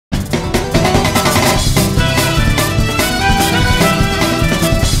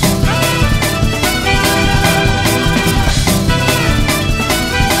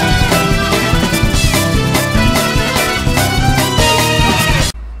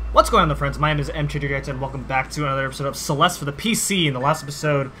going on, the friends? My name is M2DX and welcome back to another episode of Celeste for the PC. In the last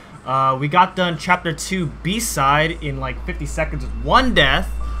episode, we got done Chapter 2 B-side in like 50 seconds with one death,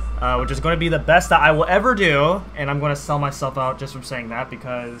 which is going to be the best that I will ever do, and I'm going to sell myself out just from saying that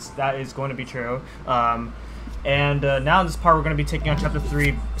because that is going to be true. Now in this part, we're going to be taking on Chapter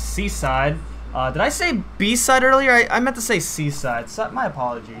 3 C-side. Did I say B-side earlier? I meant to say C-side, so my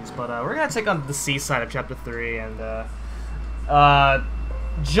apologies, but we're going to take on the C-side of Chapter 3, and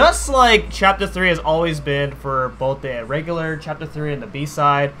just like Chapter 3 has always been for both the regular Chapter 3 and the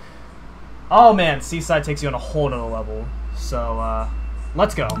B-side, oh man, C-side takes you on a whole nother level. So,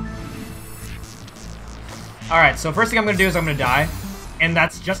 let's go. Alright, so first thing I'm going to do is I'm going to die, and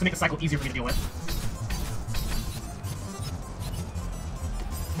that's just to make the cycle easier for me to deal with.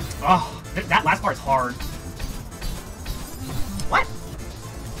 Oh, that last part is hard. What?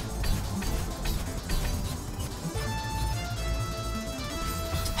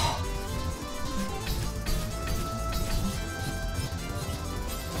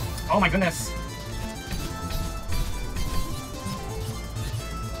 Oh my goodness.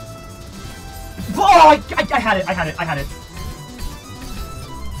 Oh, I had it, I had it.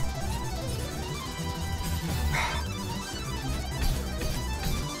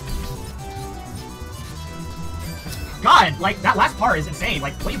 God, like, that last part is insane.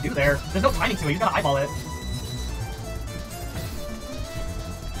 Like, what do you do there? There's no timing to it, you gotta eyeball it.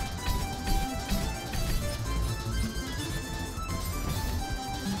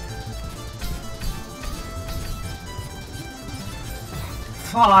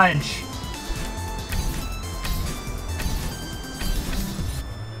 Fudge!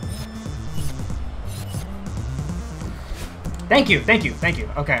 Thank you, thank you, thank you.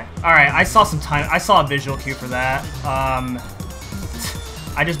 Okay, alright, I saw a visual cue for that.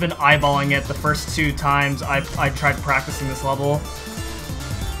 I just been eyeballing it the first 2 times I tried practicing this level.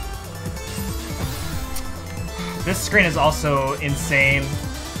 This screen is also insane.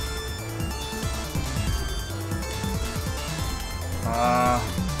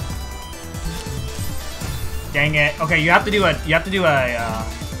 Dang it. Okay, you have to do a,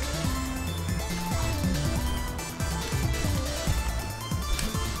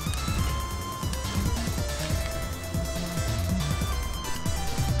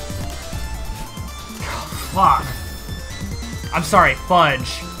 fuck. I'm sorry,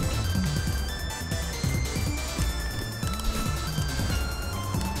 fudge.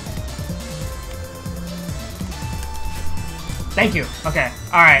 Thank you. Okay.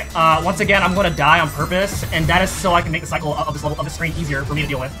 Alright. Once again, I'm gonna die on purpose, and that is so I can make the cycle of this level of the screen easier for me to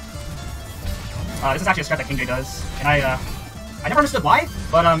deal with. This is actually a strat that King J does, and I never understood why,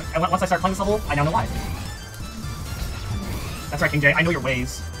 but once I start playing this level, I now know why. That's right, King J. I know your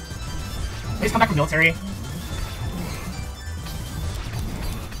ways. Please come back from military.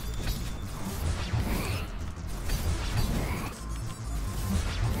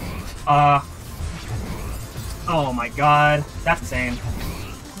 Oh my god, that's insane.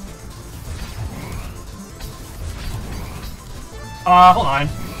 Hold on.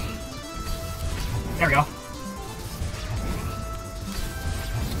 There we go.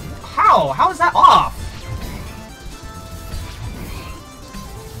 How? How is that off?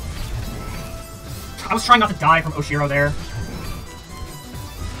 I was trying not to die from Oshiro there.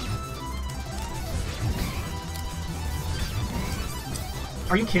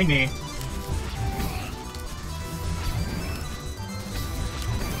 Are you kidding me?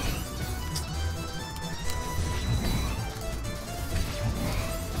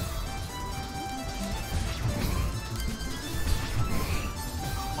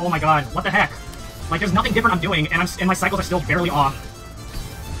 Oh my god, what the heck? Like, there's nothing different I'm doing, and my cycles are still barely off.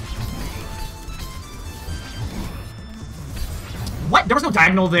 What? There was no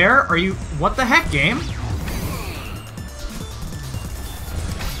diagonal there? Are you... What the heck, game?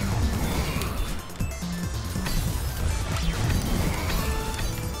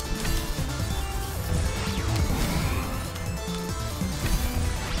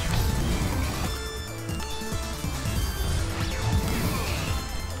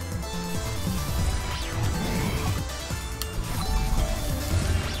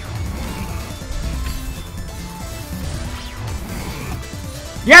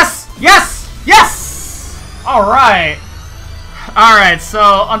 Yes! Yes! Yes! Alright. Alright,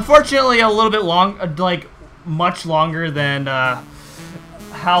 so unfortunately a little bit long, like much longer than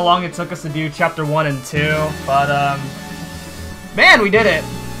how long it took us to do Chapter 1 and 2, but man, we did it!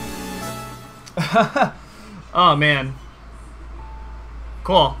 Oh man.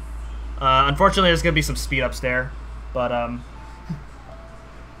 Cool. Unfortunately there's gonna be some speed ups there, but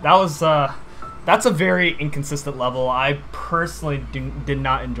that That's a very inconsistent level. I personally did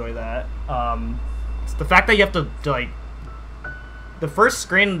not enjoy that. The fact that you have to like, the first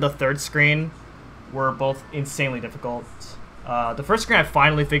screen and the third screen were both insanely difficult. The first screen I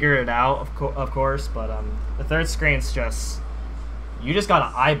finally figured it out, of course, but the third screen's just, you just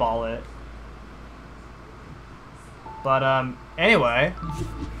gotta eyeball it. But anyway,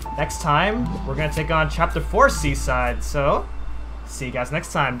 next time we're gonna take on Chapter 4 Seaside. So, see you guys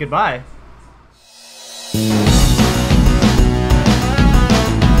next time. Goodbye.